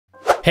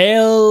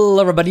Hello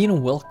everybody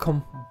and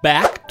welcome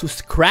back to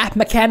Scrap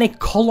Mechanic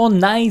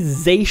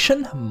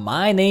Colonization.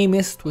 My name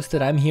is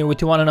Twisted, I'm here with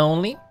the one and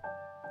only.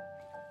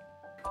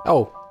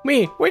 Oh,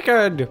 me,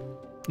 Wicked!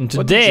 And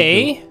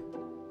today...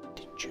 What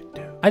did you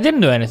do? I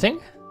didn't do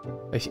anything.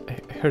 I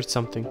heard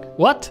something.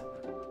 What?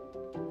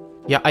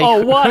 Yeah,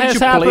 I what heard has you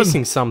happened?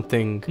 placing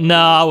something. No,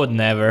 I would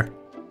never.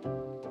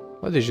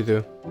 What did you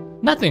do?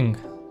 Nothing.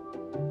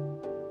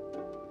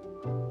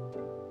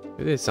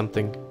 You did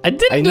something. I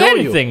didn't I do know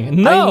anything. You.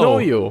 No. I know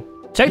you.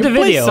 Check you the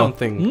placed video.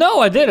 Something. No,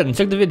 I didn't.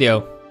 Check the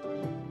video.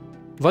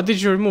 What did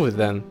you remove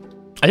then?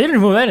 I didn't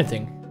remove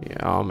anything.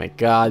 Yeah, oh my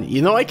god.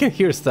 You know I can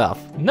hear stuff.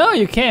 No,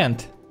 you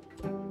can't.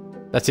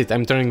 That's it.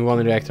 I'm turning one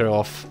reactor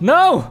off.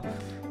 No!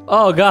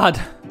 Oh god.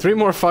 3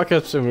 more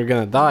fuck-ups and we're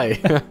gonna die.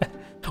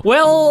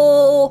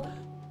 Well,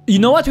 you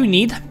know what we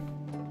need?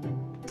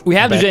 We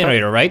have the Backup?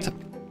 generator, right?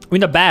 We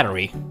need a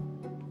battery.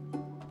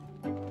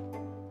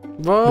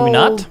 Well, Do we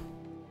not?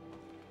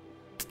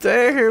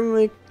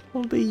 Technically,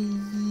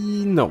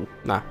 no.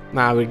 Nah,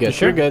 we're good. You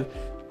sure? We're good.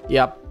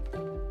 Yep.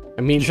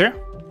 I mean, Sure?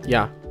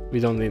 yeah, we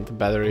don't need the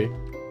battery.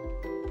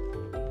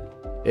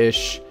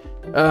 Ish.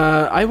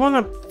 I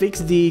wanna fix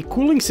the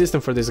cooling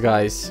system for these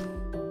guys.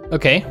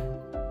 Okay.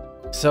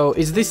 So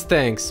it's these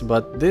tanks,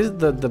 but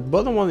the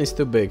bottom one is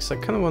too big, so I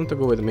kinda want to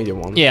go with the medium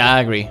one. Yeah,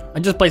 I agree. I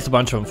just placed a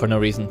bunch of them for no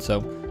reason,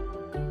 so...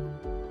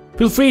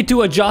 Feel free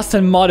to adjust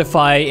and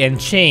modify and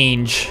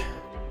change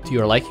to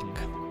your liking.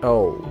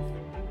 Oh.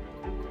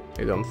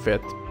 They don't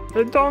fit.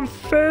 They don't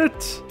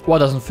fit! What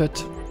doesn't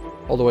fit?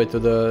 All the way to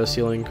the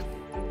ceiling.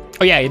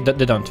 Oh yeah,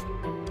 they don't.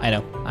 I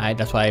know.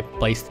 That's why I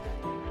placed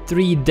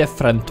 3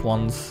 different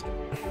ones.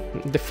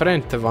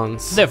 Different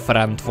ones.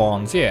 Different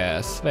ones,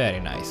 yes. Very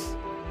nice.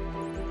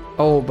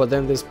 Oh, but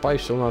then this pipe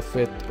shall not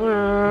fit.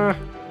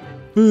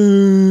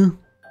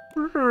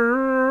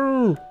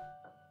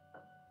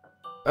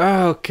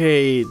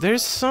 Okay,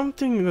 there's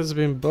something that's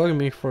been bugging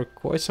me for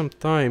quite some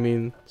time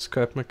in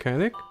Scrap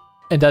Mechanic.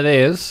 And that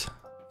is...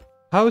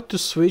 How to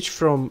switch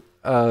from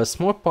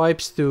small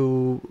pipes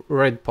to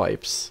red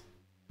pipes.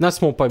 Not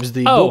small pipes,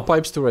 the blue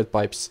pipes to red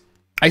pipes.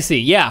 I see,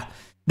 yeah.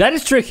 That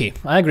is tricky,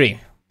 I agree.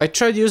 I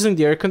tried using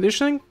the air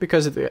conditioning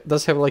because it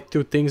does have like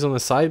 2 things on the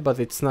side, but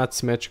it's not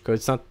symmetrical,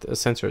 it's not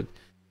censored.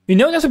 You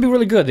know, that would be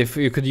really good if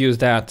you could use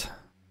that.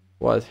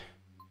 What?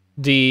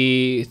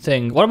 The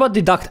thing. What about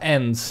the duct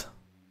ends?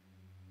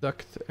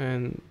 Duct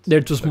and...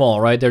 They're too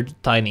small, right? They're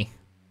tiny.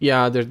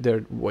 Yeah,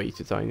 they're way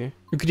too tiny.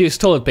 You could use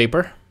toilet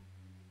paper.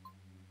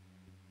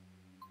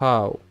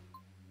 How?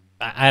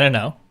 I don't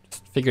know.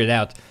 Just figure it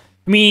out.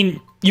 I mean,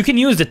 you can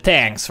use the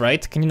tanks,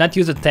 right? Can you not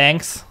use the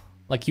tanks?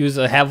 Like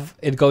have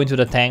it go into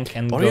the tank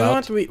and Or go you know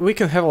out? what? We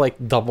can have like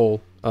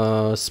double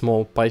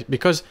small pipes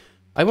because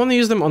I want to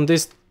use them on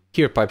these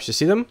here pipes. You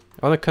see them?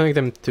 I want to connect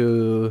them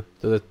to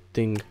the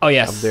thing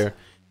yes. up there.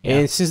 Yeah.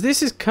 And since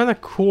this is kind of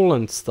cool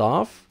and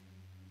stuff,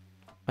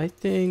 I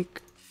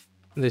think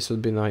this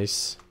would be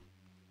nice.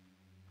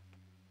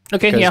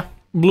 Okay, yeah.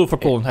 Blue for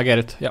cool. I get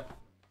it. Yeah.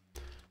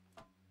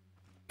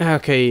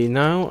 Okay,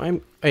 now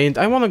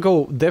I want to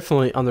go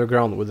definitely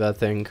underground with that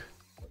thing.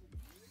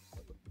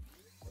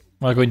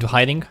 Want to go into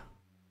hiding?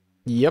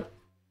 Yep.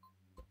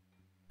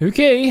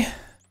 Okay.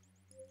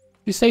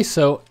 If you say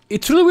so.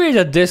 It's really weird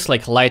that this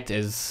like light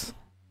is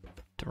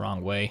the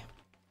wrong way.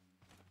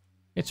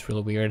 It's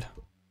really weird.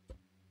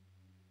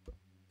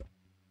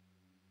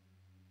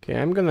 Okay,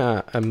 I'm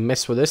gonna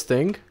mess with this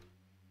thing.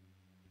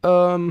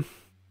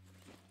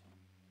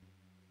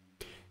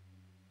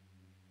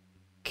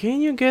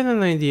 Can you get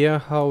an idea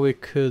how we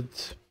could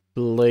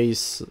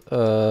place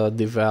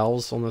the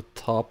valves on the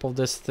top of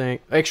this thing?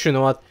 Actually, you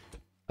know what?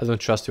 I don't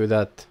trust you with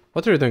that.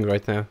 What are you doing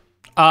right now?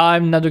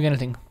 I'm not doing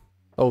anything.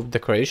 Oh,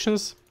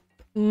 decorations?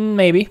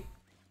 Maybe.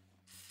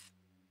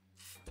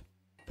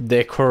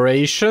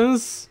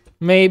 Decorations?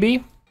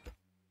 Maybe.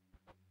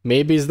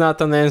 Maybe is not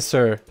an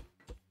answer.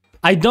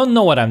 I don't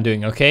know what I'm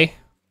doing, okay?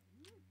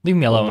 Leave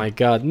me alone. Oh my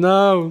god,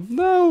 no,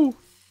 no!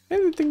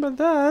 Anything but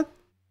that.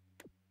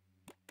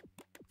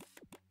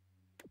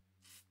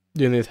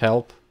 Do you need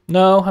help?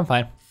 No, I'm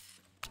fine.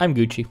 I'm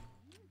Gucci.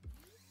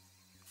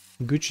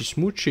 Gucci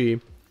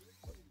smoochy.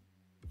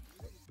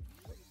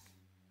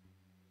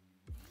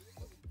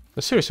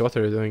 Seriously, what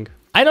are you doing?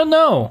 I don't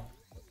know.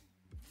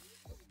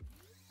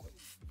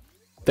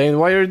 Then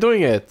why are you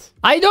doing it?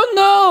 I don't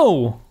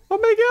know. Oh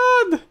my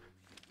god!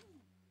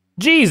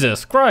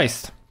 Jesus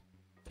Christ.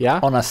 Yeah?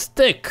 On a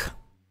stick.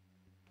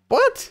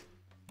 What?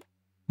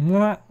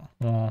 Well,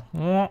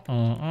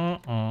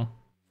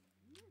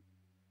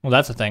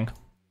 that's a thing.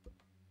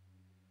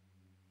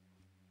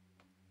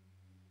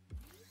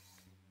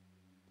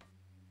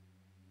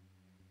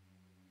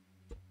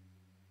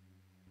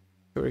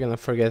 We're gonna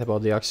forget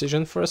about the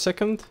oxygen for a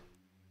second.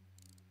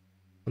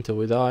 Until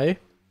we die.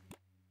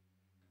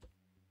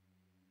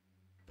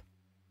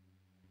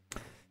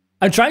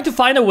 I'm trying to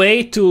find a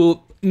way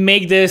to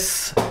make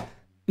this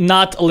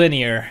not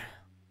linear,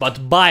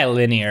 but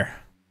bilinear.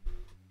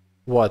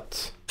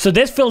 What? So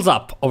this fills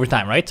up over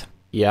time, right?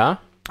 Yeah?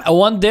 I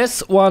want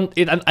this one,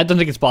 I don't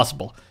think it's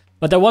possible.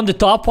 But I want the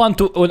top one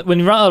to, when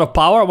you run out of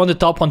power, I want the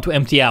top one to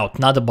empty out,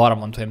 not the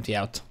bottom one to empty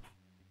out.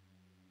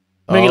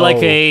 Maybe like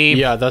a...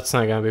 Yeah, that's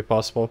not gonna be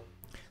possible.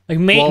 Like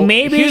Well,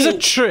 maybe... here's a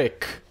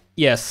trick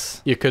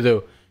Yes. you could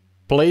do.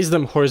 Place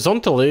them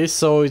horizontally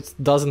so it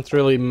doesn't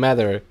really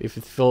matter if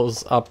it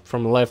fills up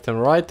from left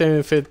and right and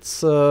if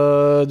it's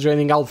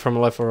draining out from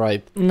left or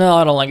right. No,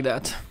 I don't like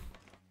that.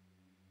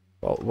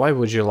 Well, why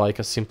would you like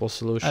a simple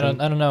solution?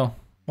 I don't know.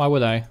 Why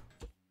would I?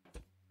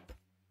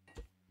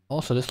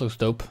 Also, this looks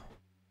dope.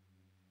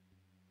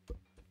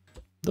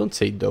 Don't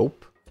say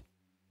dope.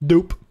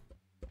 Dope.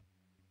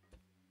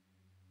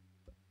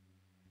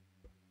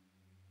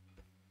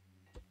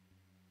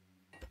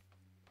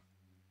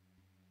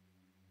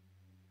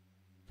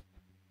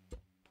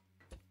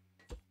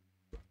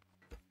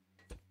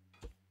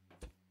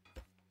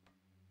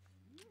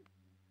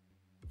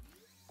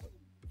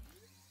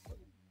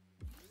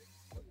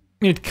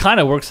 I mean, it kind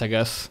of works, I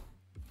guess.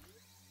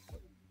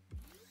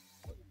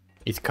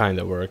 It kind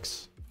of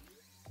works.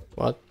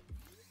 What?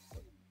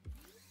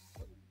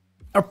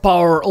 Our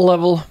power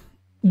level.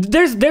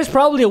 There's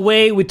probably a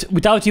way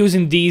without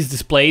using these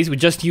displays, with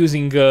just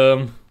using.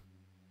 So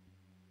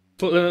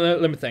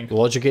let me think.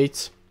 Logic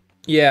gates?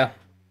 Yeah.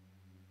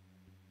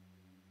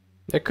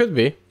 There could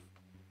be.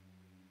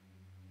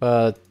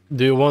 But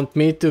do you want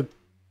me to?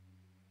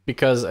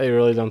 Because I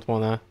really don't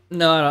wanna.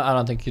 No, I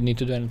don't think you need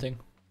to do anything.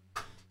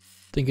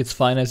 I think it's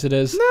fine as it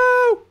is.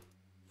 No!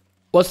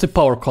 What's the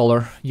power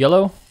color?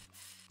 Yellow?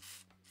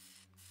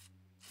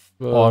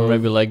 Or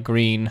maybe like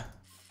green.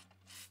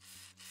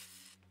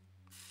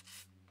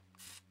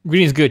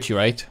 Green is good,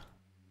 right?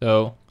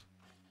 So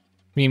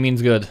green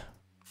means good.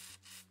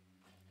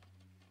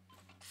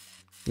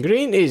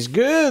 Green is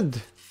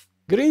good!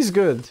 Green's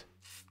good.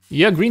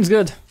 Yeah, green's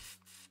good.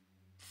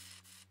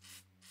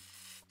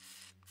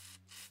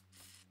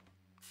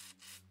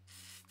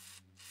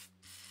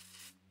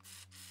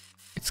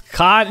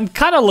 It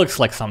kind of looks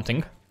like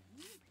something.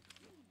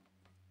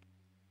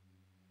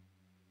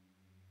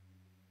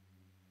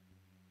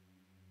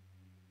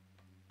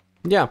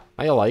 Yeah,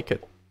 I like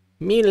it.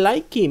 Me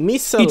like it, me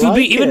so It would like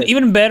be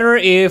even better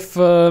if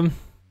yeah,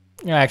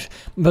 actually,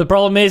 but the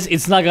problem is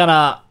it's not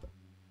gonna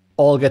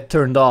all get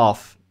turned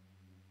off.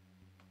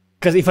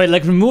 Because if I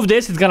like remove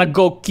this, it's gonna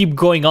keep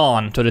going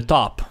on to the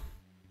top.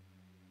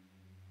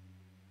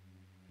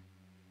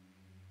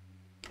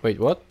 Wait,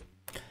 what?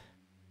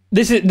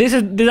 This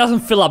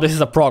doesn't fill up. This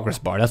is a progress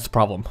bar. That's the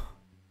problem.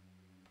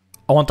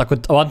 I want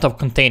a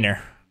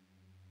container.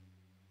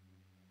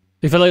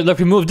 If I like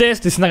remove this,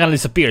 this is not gonna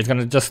disappear. It's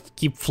gonna just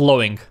keep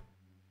flowing.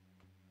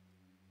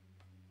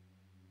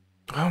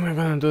 How am I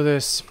gonna do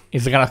this?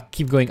 It's gonna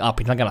keep going up.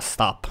 It's not gonna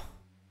stop.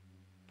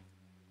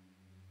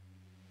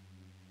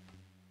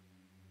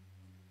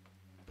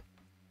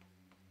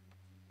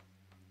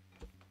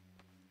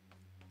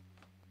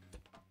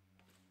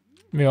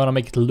 We wanna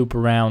make it loop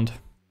around.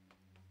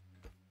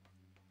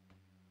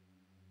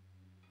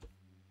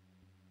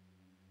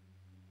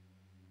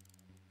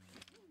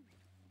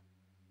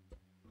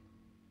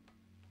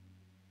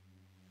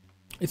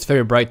 It's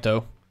very bright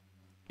though.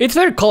 It's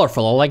very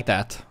colorful, I like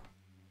that.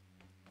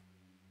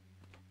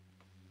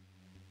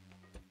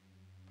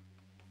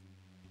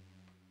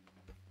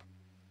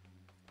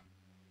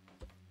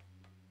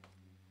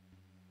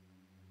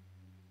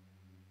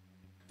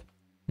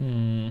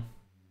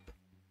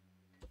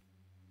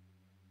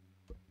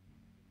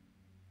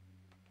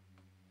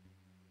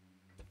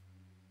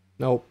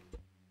 Nope.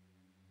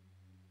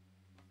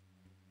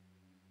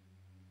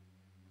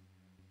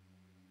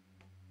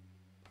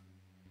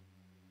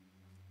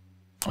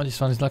 Oh, this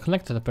one is not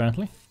connected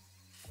apparently.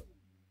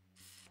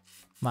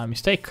 My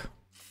mistake.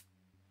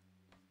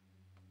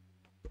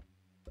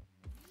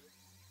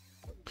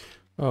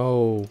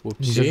 Oh, whoopsie.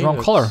 This is the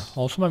wrong color.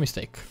 Also my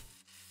mistake.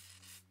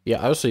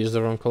 Yeah, I also use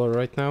the wrong color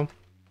right now.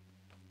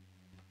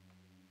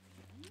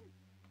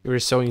 We're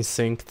so in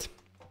sync.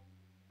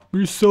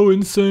 We're so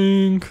in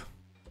sync.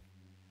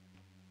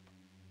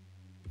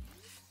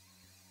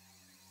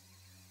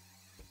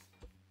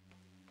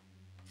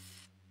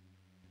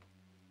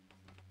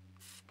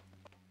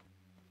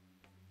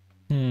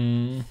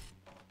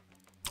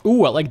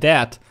 Ooh, I like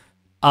that.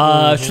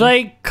 Should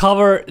I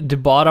cover the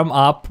bottom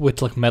up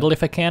with like metal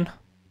if I can?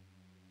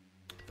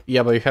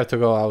 Yeah, but you have to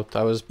go out.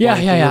 I was. Yeah,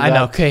 I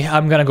know. Okay,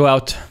 I'm gonna go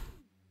out.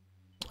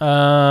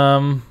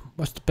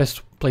 What's the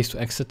best place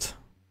to exit?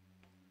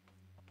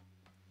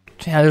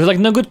 Yeah, there's like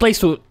no good place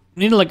to.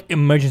 We need like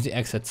emergency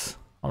exits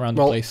around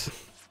the place.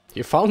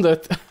 You found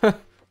it.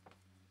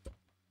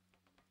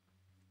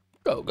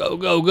 Go go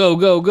go go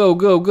go go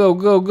go go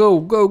go go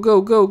go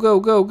go go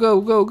go go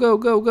go go go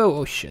go go.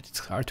 Oh shit, it's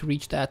hard to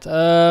reach that.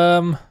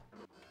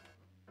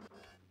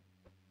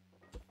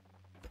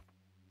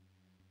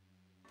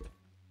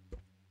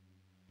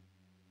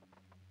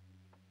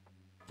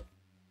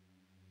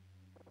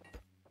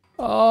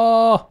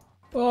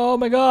 Oh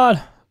my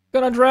god,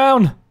 gonna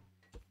drown.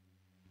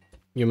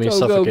 You mean go,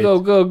 suffocate?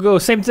 Go.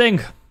 Same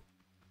thing.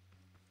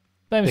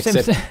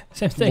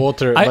 Same thing.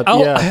 Water, I but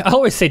yeah.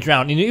 always say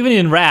drown. Even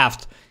in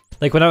raft,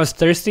 like when I was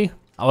thirsty,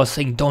 I was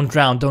saying don't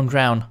drown, don't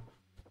drown.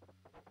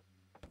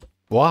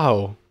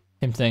 Wow.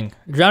 Same thing.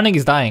 Drowning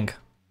is dying.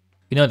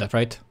 You know that,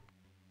 right?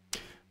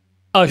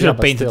 Oh, I should have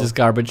painted this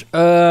garbage.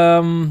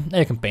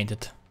 You can paint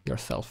it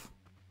yourself.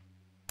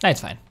 Nah, it's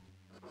fine.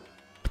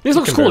 This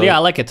looks cool, yeah, I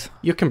like it.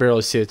 You can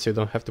barely see it, so you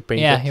don't have to paint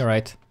it. Yeah, you're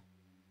right.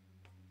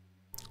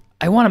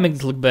 I want to make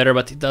this look better,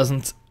 but it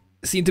doesn't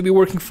seem to be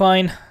working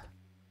fine.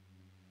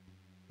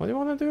 What do you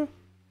want to do?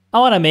 I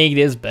want to make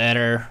this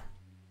better.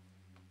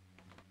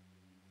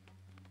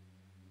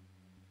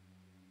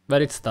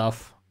 But it's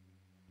tough.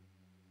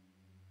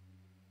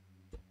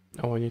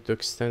 Oh, I need to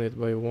extend it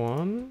by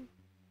 1.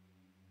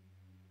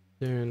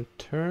 Then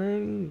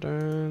turn,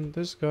 then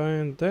this guy,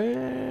 and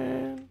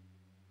then...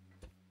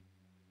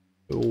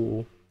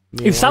 Ooh.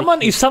 If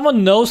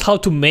someone knows how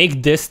to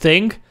make this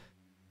thing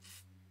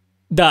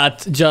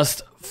that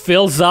just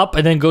fills up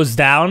and then goes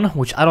down,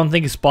 which I don't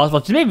think is possible,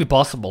 it may be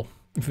possible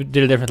if you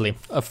did it differently.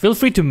 Feel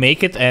free to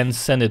make it and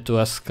send it to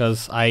us,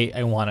 because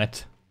I want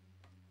it.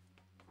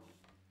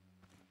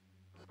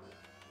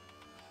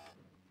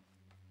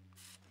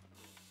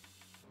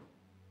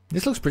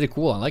 This looks pretty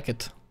cool, I like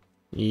it.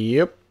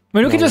 Yep. I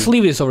mean, we can just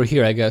leave this over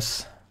here, I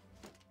guess.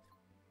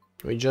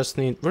 We just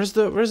need... Where's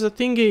the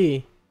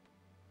thingy?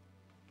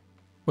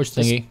 Which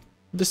thingy?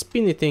 The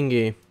spinny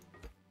thingy.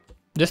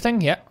 This thing?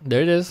 Yeah,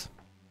 there it is.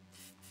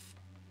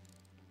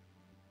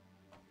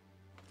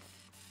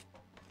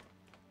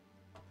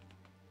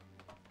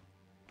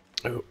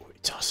 Oh,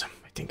 it's awesome.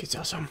 I think it's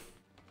awesome.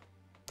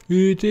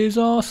 It is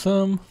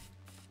awesome.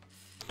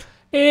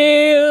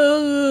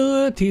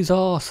 It is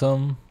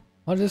awesome.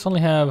 Why does this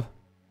only have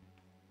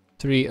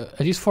 3, at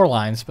least 4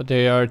 lines, but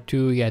they are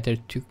too, yeah, they're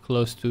too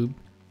close to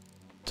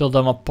tell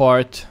them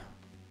apart.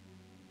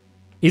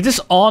 Is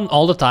this on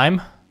all the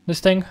time, this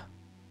thing?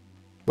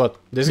 What,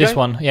 this guy? This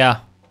one,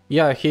 yeah.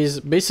 Yeah, he's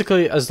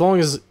basically, as long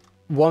as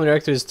one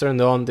reactor is turned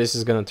on, this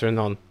is gonna turn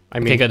on. I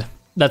mean, okay, good.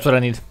 That's what I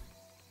need.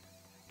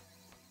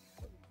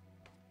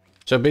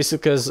 So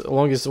basically, as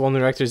long as one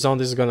reactor is on,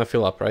 this is gonna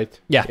fill up, right?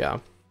 Yeah. Yeah.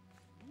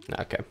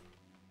 Okay.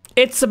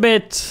 It's a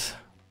bit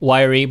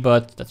wiry,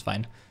 but that's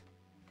fine.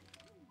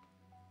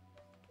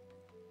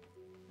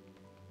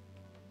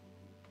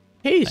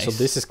 Hey, Nice. so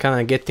this is kind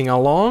of getting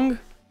along.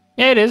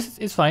 Yeah, it is.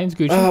 It's fine. It's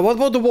good. What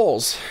about the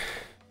walls?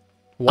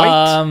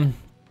 White?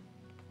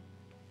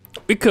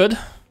 We could.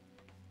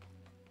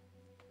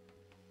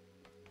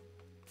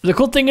 The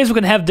cool thing is we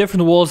can have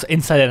different walls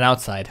inside and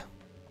outside.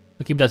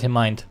 So keep that in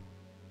mind.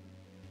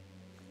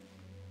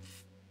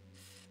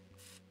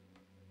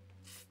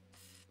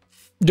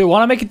 Do you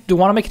want to make it? Do you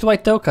want to make it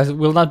white though? Because it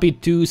will not be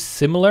too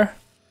similar.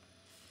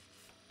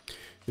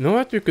 You know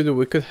what we could do?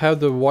 We could have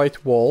the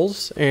white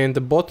walls, and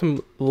the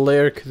bottom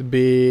layer could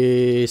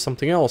be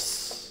something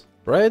else.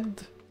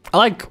 Red? I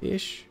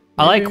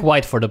like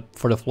white for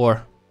the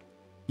floor.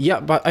 Yeah,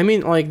 but I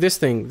mean like this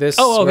thing. This.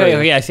 Oh, okay.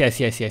 Okay, I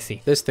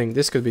see. This thing.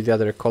 This could be the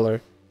other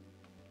color.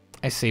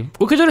 I see.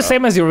 We could do the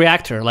same as your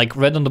reactor, like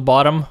red on the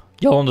bottom,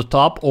 yellow on the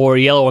top, or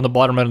yellow on the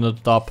bottom, red on the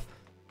top.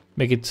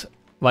 Make it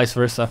vice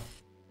versa.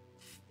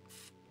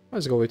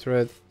 Let's go with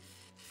red.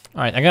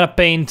 Alright, I'm gonna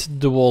paint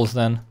the walls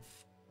then.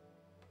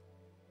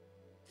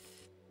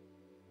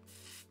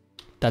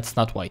 That's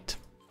not white.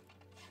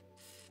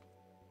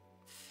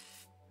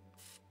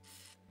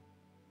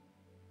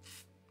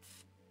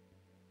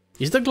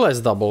 Is the glass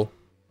double?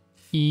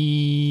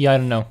 I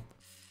don't know.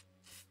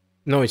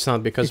 No, it's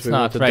not, because It's we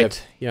not, want the right.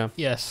 depth. Yeah.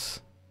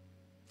 Yes.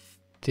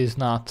 It is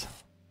not.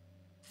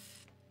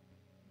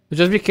 But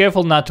just be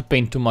careful not to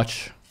paint too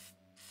much.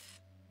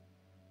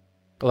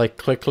 Like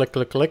click, click,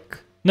 click, click.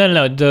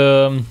 No,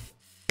 the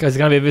because it's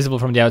gonna be visible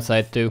from the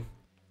outside too.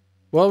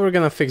 Well, we're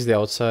gonna fix the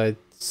outside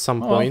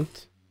some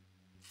point.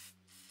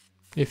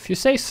 If you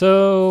say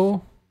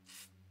so.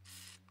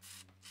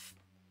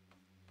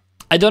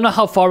 I don't know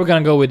how far we're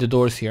gonna go with the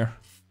doors here.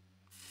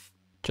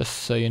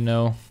 Just so you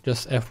know,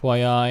 just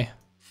FYI.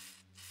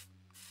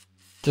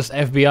 Just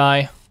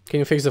FBI. Can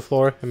you fix the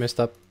floor? I messed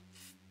up.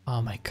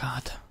 Oh my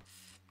god.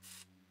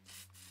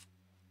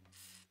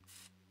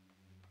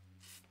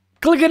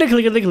 Clickety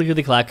clickety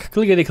clickety clack.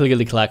 Clickety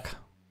clickety clack.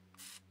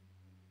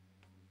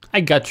 I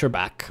got your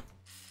back.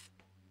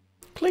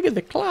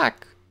 Clickety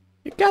clack.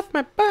 You got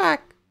my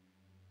back.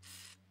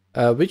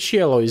 Which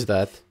yellow is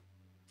that?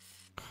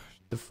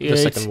 The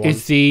second one.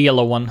 It's the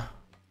yellow one.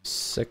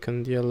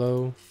 Second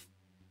yellow.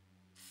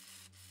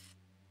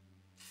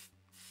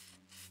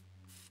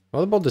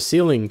 What about the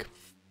ceiling?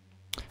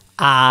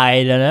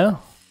 I don't know.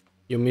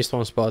 You missed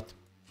one spot.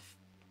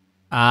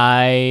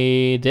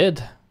 I did.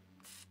 At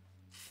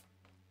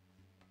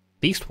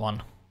least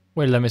one.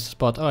 Where did I miss a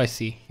spot? Oh, I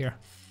see. Here.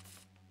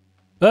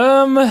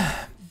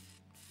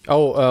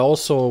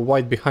 Also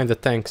white behind the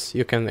tanks.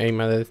 You can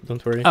aim at it,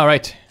 don't worry. Oh,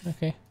 right.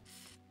 Okay.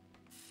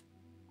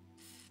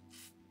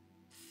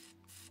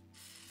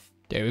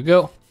 There we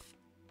go.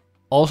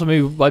 Also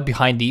maybe white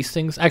behind these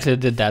things. Actually, I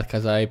did that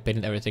because I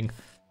painted everything.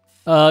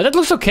 That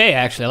looks okay,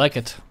 actually. I like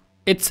it.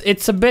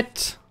 It's a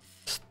bit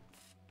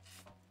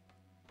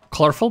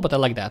colorful, but I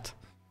like that.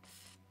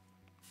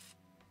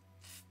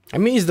 I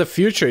mean, it's the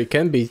future. It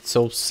can be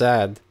so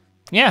sad.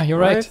 Yeah, you're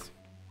right.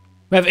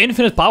 We have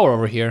infinite power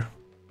over here.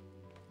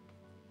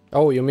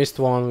 Oh, you missed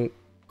one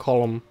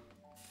column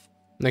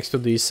next to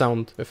the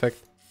sound effect.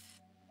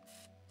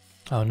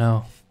 Oh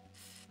no.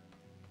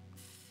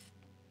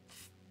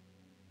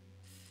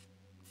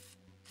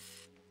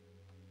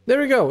 There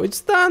we go.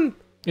 It's done.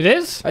 It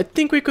is? I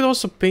think we could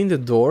also paint the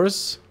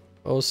doors.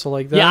 Also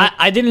like that. Yeah,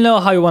 I didn't know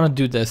how you want to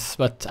do this,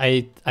 but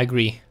I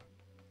agree.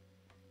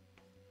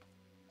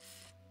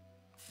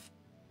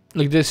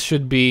 Like this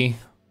should be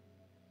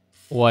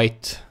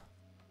white.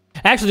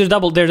 Actually,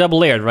 they're double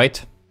layered,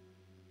 right?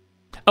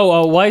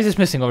 Oh, why is this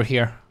missing over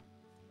here?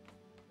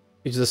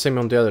 It's the same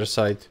on the other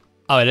side.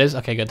 Oh, it is?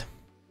 Okay, good.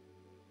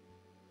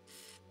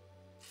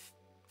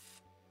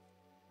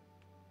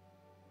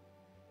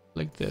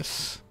 Like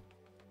this.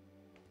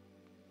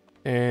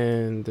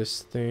 And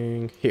this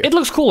thing here. It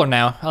looks cooler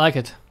now. I like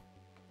it.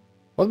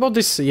 What about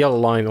this yellow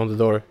line on the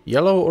door?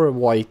 Yellow or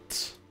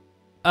white?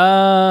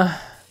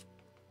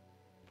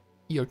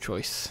 Your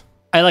choice.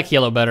 I like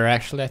yellow better,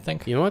 actually, I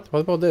think. You know what?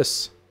 What about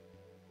this?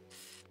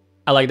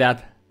 I like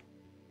that.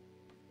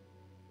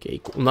 Okay,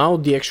 cool. Now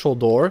the actual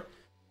door.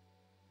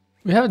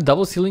 We have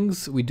double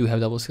ceilings? We do have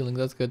double ceilings,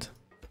 that's good.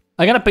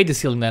 I gotta paint the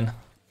ceiling then.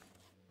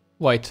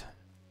 White. I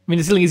mean,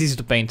 the ceiling is easy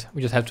to paint.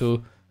 We just have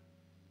to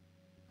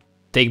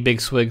take big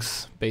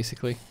swigs,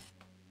 basically.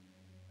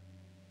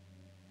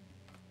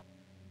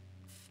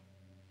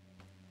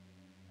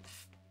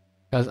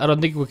 Because I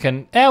don't think we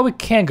can... we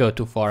can go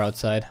too far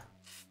outside.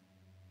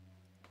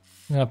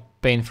 I'm gonna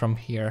paint from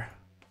here.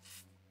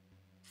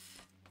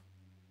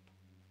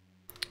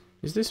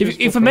 Is this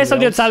if we mess up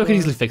the outside, we can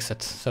easily fix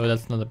it. So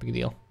that's not a big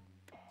deal.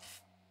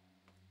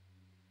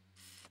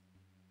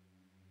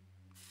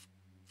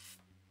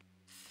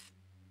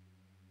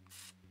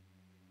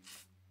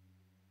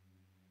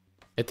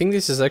 I think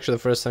this is actually the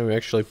first time we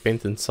actually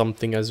painted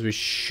something as we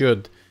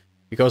should.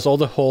 Because all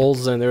the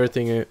holes and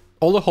everything...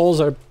 all the holes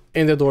are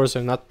in the doors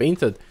are not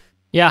painted.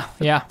 Yeah,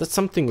 yeah. That's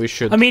something we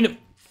should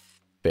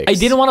fix. I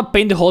didn't want to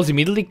paint the holes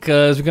immediately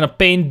because we're gonna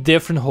paint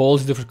different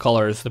holes, different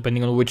colors,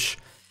 depending on which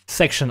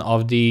section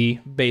of the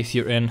base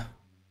you're in.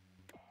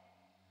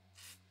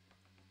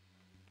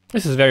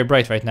 This is very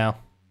bright right now.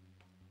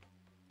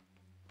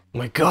 Oh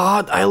my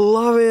god, I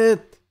love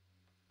it!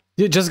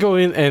 You just go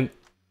in and...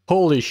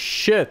 holy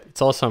shit,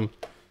 it's awesome.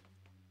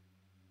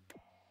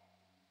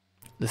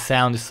 The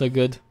sound is so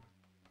good.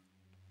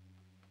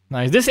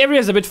 Nice. This area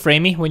is a bit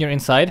framey when you're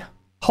inside.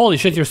 Holy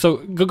shit, you're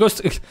so... look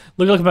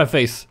at my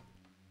face.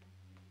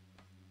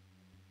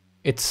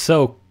 It's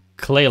so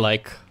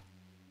clay-like.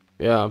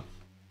 Yeah.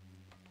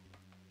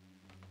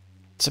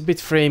 It's a bit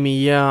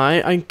framey, yeah.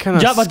 I'm kind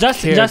of but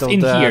just in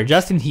here,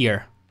 just in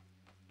here.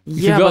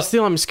 Yeah, but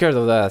still I'm scared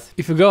of that.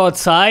 If you go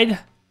outside,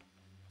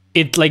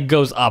 it like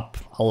goes up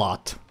a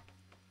lot.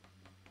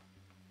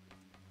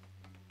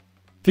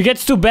 If it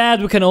gets too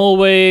bad, we can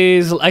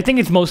always... I think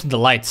it's mostly the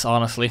lights,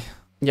 honestly.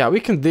 Yeah, we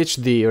can ditch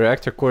the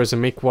reactor cores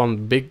and make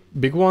one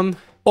big one.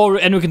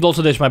 And we can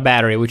also ditch my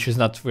battery, which is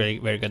not very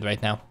good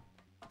right now.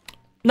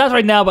 Not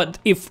right now, but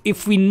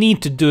if we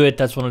need to do it,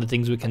 that's one of the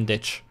things we can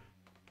ditch.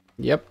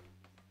 Yep.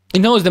 Who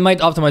knows, they might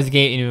optimize the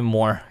game even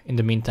more in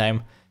the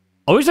meantime.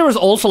 I wish there was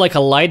also like a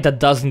light that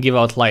doesn't give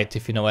out light,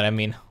 if you know what I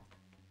mean.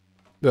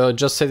 Well,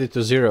 just set it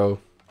to 0.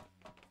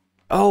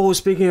 Oh,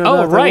 speaking of that...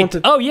 Oh, right.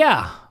 Oh,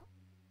 yeah.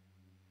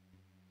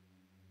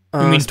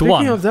 You mean to 1?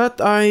 Speaking of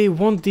that, I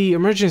want the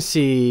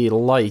emergency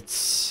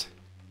lights.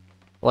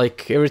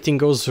 Like, everything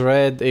goes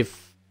red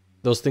if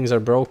those things are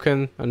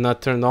broken and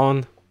not turned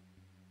on.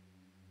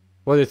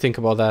 What do you think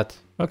about that?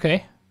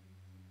 Okay.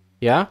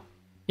 Yeah?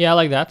 Yeah, I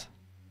like that.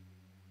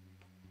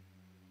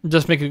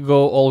 Just make it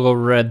all go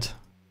red.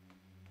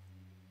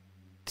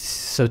 It's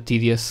so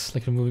tedious,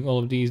 like removing all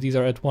of these. These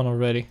are at 1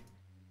 already.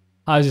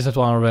 How is this at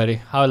 1 already?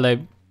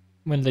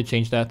 When did they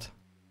change that?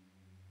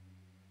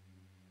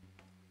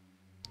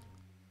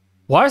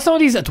 Why are some of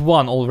these at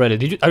 1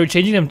 already? Are you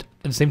changing them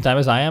at the same time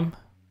as I am?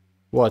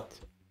 What?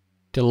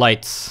 The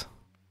lights.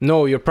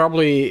 No, you're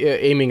probably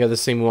aiming at the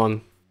same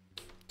one.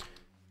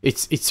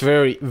 It's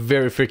very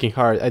freaking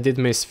hard. I did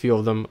miss a few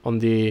of them on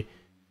the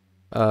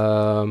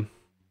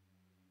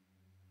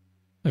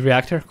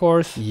reactor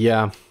cores?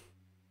 Yeah.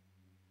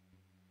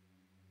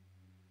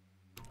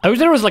 I wish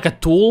there was like a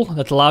tool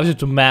that allows you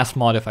to mass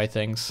modify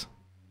things.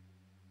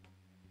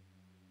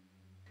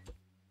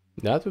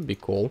 That would be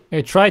cool.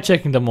 Hey, try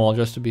checking them all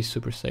just to be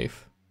super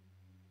safe.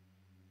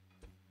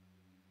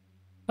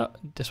 Oh,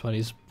 this one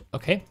is...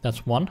 okay,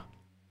 that's 1.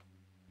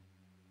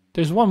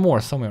 There's one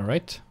more somewhere,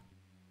 right?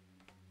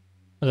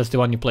 Oh, that's the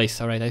one you placed.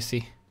 Alright, I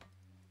see.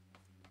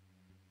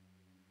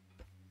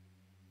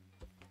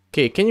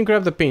 Okay, can you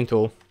grab the paint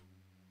tool?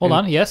 Hold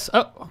on, yes.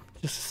 Oh,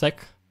 just a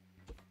sec.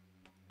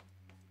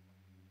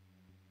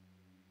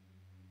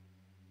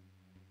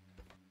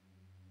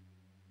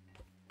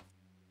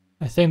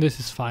 I think this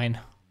is fine.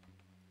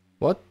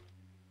 What?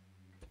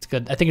 It's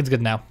good. I think it's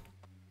good now.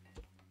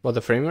 What,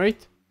 the frame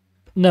rate?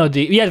 No,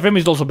 the frame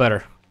rate is also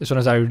better as soon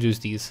as I reduce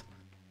these.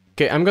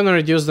 Okay, I'm gonna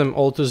reduce them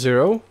all to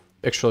 0.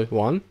 Actually,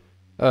 1.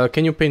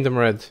 Can you paint them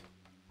red?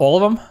 All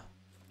of them?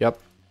 Yep.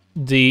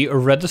 The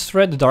reddest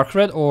red, the dark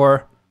red,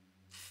 or...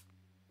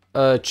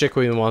 Check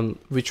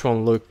which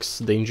one looks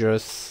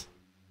dangerous.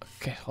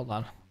 Okay, hold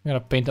on. I'm gonna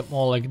paint them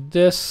all like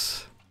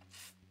this.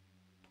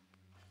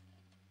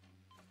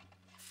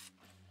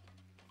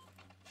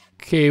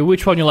 Okay,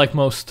 which one you like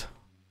most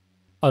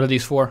out of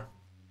these four?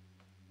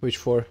 Which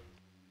four?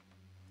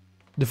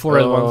 The four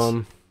red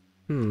ones.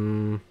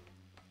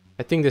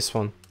 I think this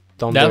one.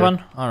 Down That there,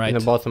 one? Alright. in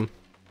the bottom.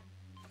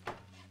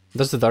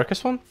 That's the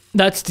darkest one?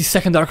 That's the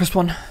second darkest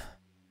one.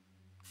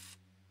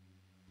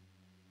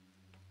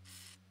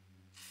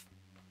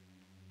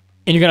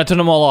 And you're gonna turn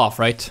them all off,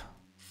 right?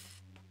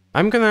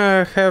 I'm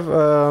gonna have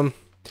a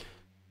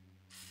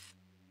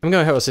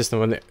system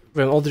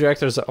when all the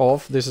reactors are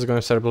off, this is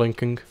gonna start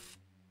blinking.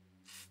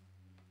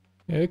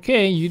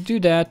 Okay, you do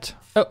that.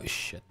 Oh,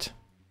 shit.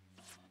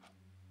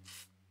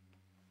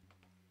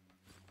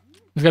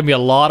 There's gonna be a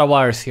lot of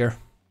wires here.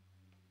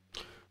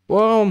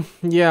 Well,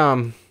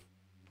 yeah.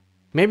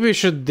 Maybe we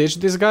should ditch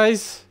these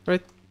guys,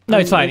 right? No,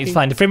 it's fine, it's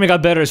fine. The frame rate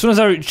got better. As soon as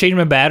I changed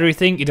my battery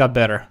thing, it got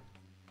better.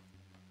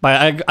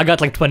 But I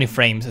got like 20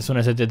 frames as soon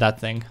as I did that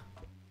thing.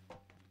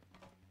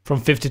 From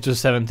 50 to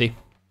 70.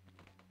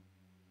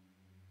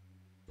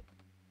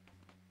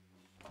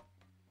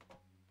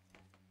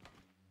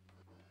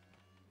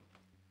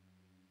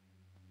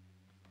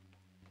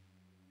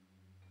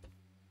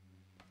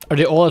 Are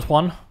they all at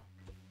one?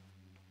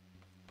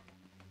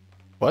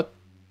 What?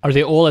 Are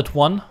they all at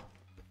one?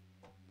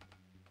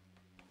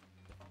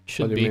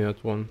 Should What do be. you mean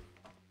at one?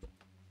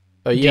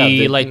 Yeah, The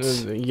they,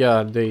 lights.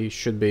 yeah, they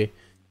should be.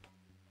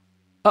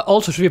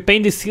 Also, should we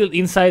paint the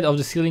inside of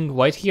the ceiling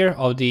white here,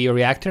 of the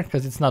reactor?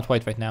 Because it's not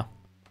white right now.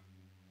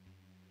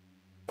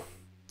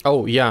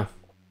 Oh, yeah.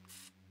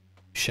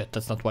 Shit,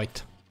 that's not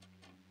white.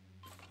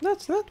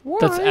 That's not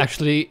white. That's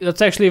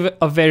actually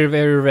a very,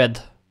 very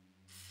red.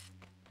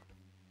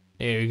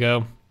 There you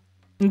go.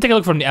 And take a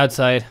look from the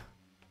outside.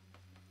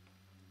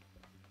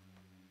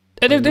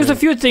 There's a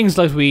few things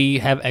that we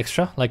have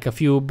extra, like a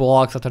few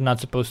blocks that are not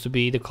supposed to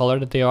be the color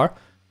that they are.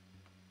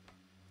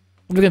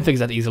 We can fix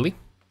that easily.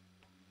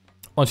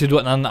 Once you do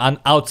an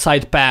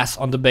outside pass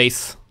on the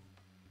base.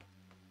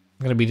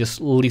 Gonna be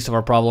just least of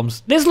our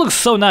problems. This looks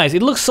so nice.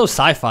 It looks so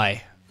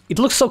sci-fi. It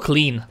looks so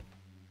clean.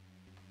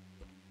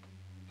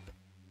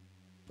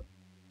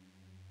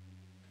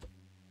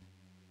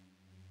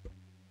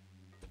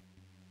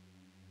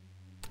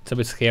 It's a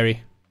bit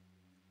scary.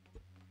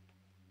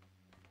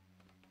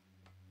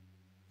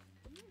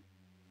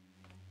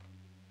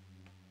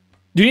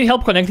 Do you need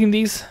help connecting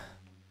these?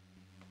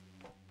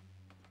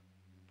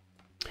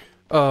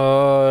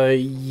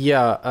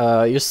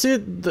 Yeah. You see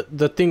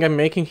the thing I'm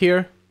making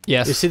here?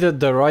 Yes. You see the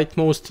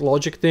rightmost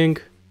logic thing?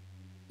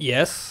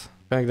 Yes.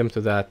 Connect them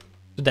to that.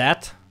 To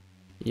that?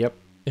 Yep.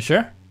 You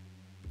sure?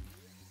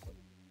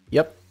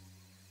 Yep.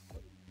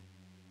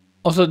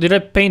 Also, did I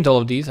paint all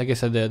of these? I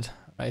guess I did.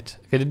 Right.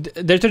 Okay,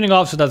 they're turning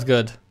off, so that's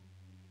good.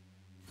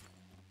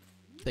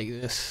 Take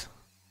this.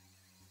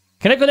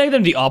 Can I connect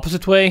them the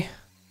opposite way?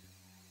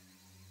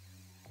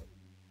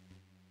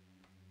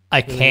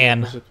 I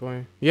can. Opposite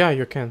way. Yeah,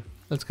 you can.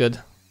 That's good.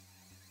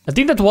 I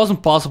think that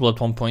wasn't possible at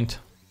one point.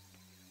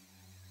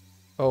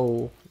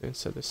 Oh, let's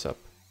set this up.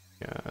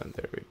 Yeah,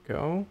 there we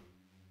go.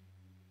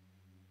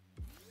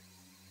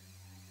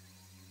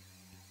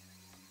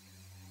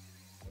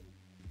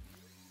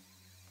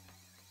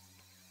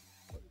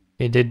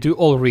 Okay, they do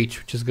all reach,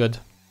 which is good.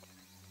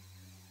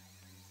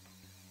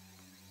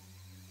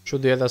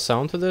 Should we add a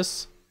sound to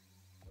this?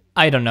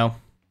 I don't know.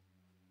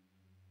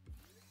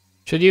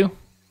 Should you?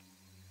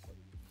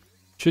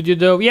 Should you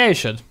though? Yeah, you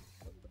should.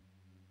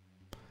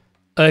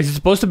 Is it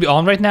supposed to be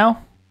on right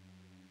now?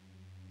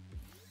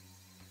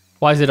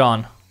 Why is it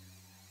on?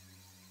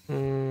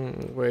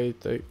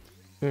 Wait, I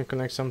didn't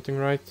connect something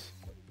right.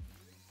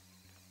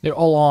 They're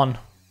all on.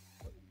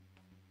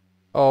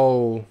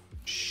 Oh,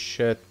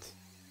 shit.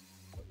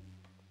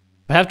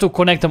 I have to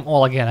connect them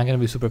all again. I'm gonna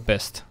be super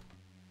pissed.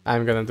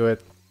 I'm gonna do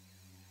it.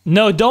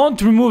 No,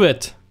 don't remove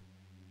it.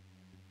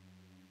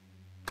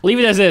 Leave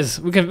it as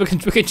is. We can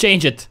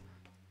change it.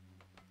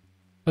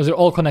 Because they're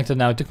all connected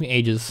now. It took me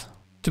ages.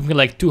 It took me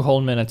like 2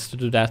 whole minutes to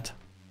do that.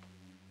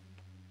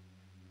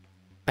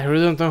 I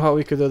really don't know how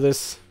we could do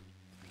this.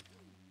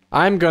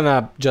 I'm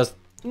gonna just...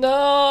 No!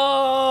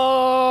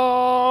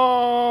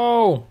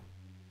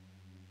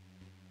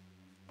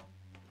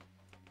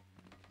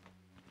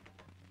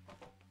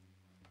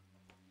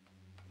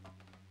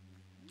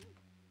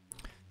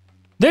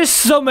 There's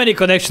so many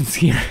connections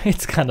here.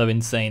 It's kind of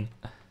insane.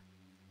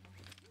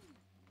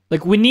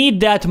 Like, we need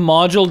that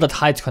module that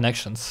hides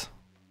connections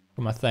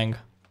from a thing.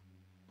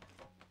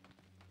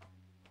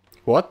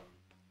 What?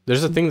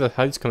 There's a thing that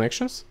hides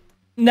connections?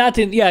 Not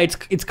in, yeah,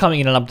 it's coming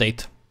in an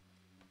update.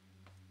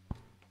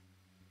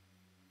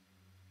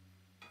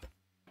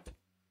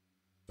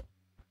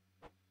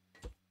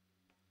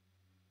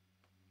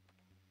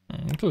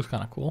 It looks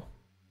kind of cool.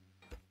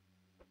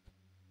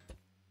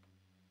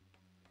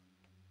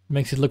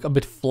 Makes it look a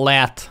bit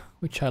flat,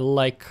 which I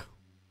like.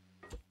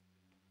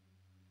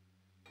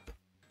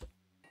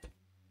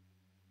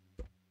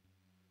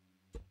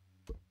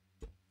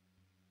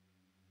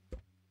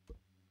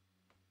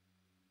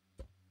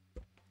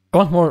 I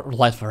want more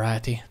light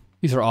variety.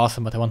 These are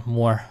awesome, but I want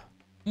more.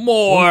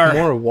 More!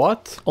 More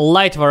what?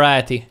 Light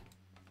variety.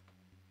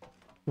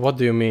 What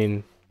do you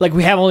mean? Like,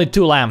 we have only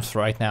 2 lamps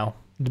right now.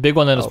 The big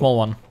one and the small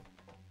one.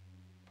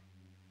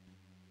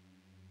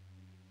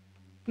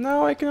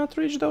 No, I cannot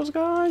reach those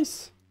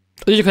guys.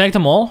 Did you connect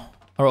them all?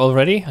 Or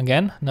already?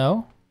 Again?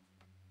 No?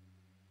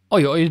 Oh,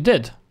 you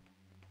did.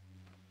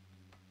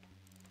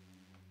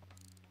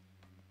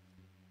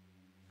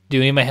 Do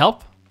you need my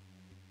help?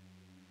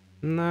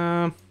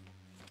 Nah.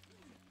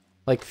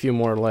 Like, few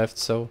more left,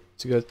 so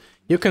it's good.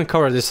 You can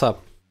cover this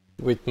up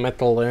with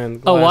metal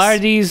and glass. Oh, why are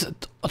these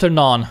turned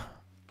on?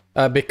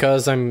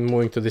 Because I'm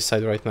moving to this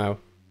side right now.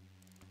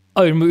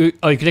 Oh, you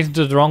connected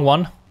to the wrong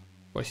one?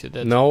 Of course you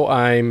did. No,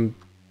 I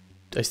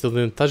still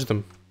didn't touch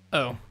them.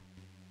 Oh.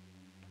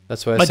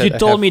 That's why I but said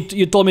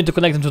you told me to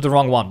connect them to the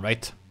wrong one,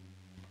 right?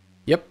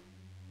 Yep.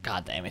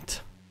 God damn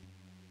it.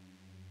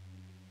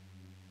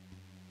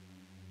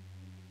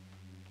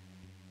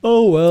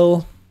 Oh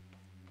well.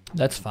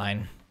 That's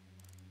fine.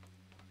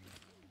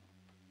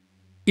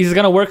 Is it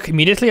gonna work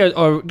immediately,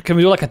 or can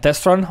we do like a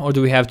test run, or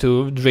do we have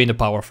to drain the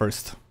power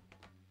first?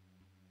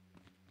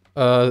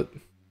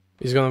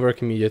 It's gonna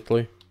work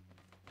immediately.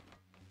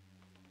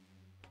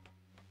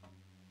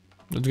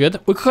 That's good.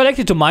 We connect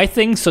it to my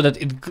thing so that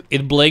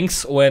it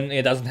blinks when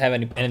it doesn't have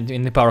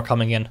any power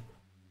coming in.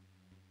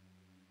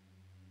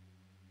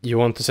 You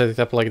want to set it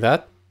up like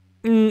that?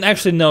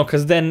 Actually, no,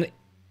 because then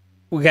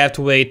we have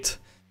to wait.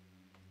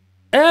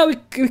 We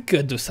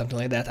could do something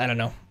like that. I don't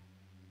know.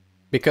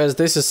 Because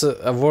this is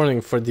a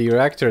warning for the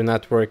reactor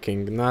not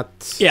working,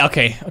 not... Yeah,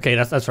 okay,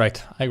 that's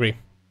right. I agree.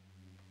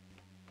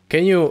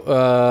 Can you,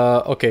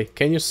 okay,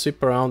 can you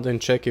sweep around and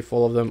check if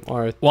all of them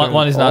are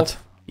One is off? not.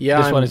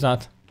 Yeah, this one is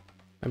not.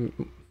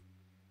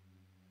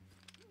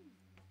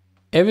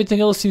 Everything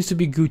else seems to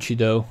be Gucci,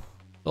 though.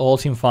 All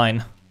seem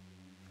fine.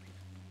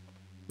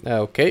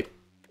 Okay.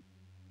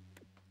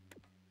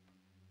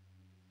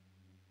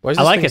 Why is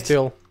I this like thing it.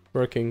 still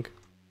working?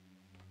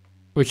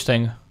 Which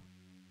thing?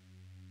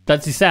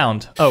 That's the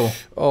sound. Oh.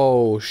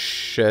 Oh,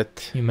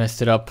 shit. You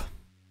messed it up,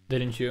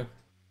 didn't you?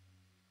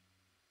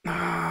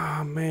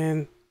 Ah,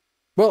 man.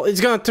 Well, it's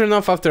gonna turn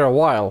off after a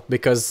while,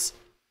 because...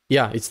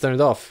 Yeah, it's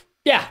turned off.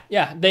 Yeah.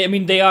 I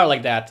mean, they are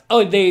like that.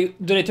 Oh, do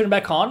they turn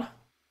back on?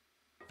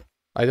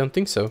 I don't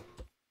think so.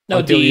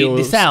 No,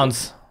 the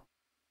sounds.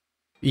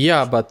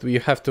 Yeah, but you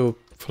have to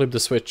flip the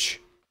switch.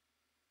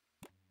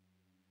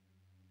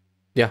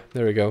 Yeah,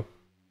 there we go.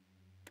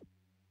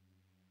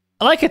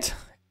 I like it.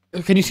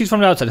 Can you see it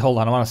from the outside? Hold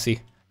on, I want to see.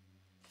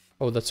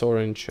 Oh, that's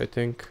orange, I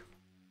think.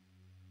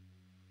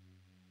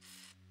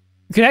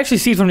 You can actually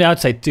see it from the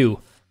outside too.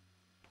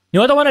 You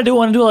know what I want to do? I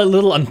want to do a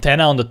little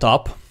antenna on the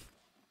top.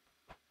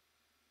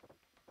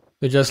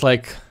 We just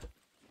like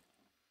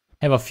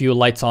have a few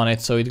lights on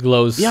it so it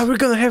glows. Yeah, we're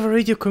gonna have a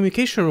radio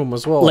communication room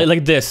as well.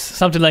 Like this,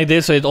 something like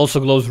this, so it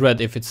also glows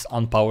red if it's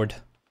unpowered.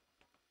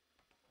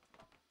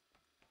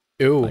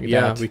 Oh, like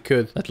yeah, that. we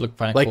could. That look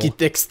kind of like cool.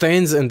 it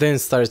extends and then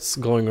starts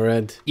glowing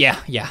red. Yeah,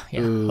 I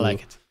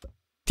like it.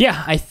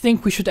 Yeah, I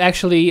think we should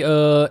actually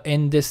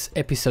end this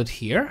episode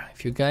here.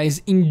 If you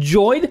guys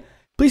enjoyed,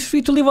 please feel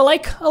free to leave a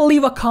like,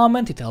 leave a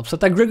comment. It helps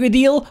out a great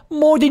deal,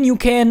 more than you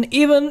can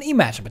even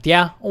imagine. But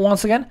yeah,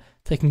 once again,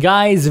 thank you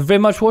guys very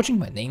much for watching.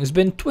 My name's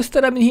been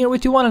Twisted. I've been here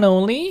with you one and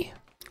only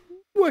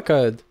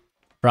Wicked.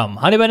 from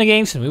Honey Bunny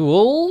Games, and we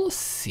will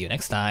see you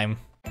next time.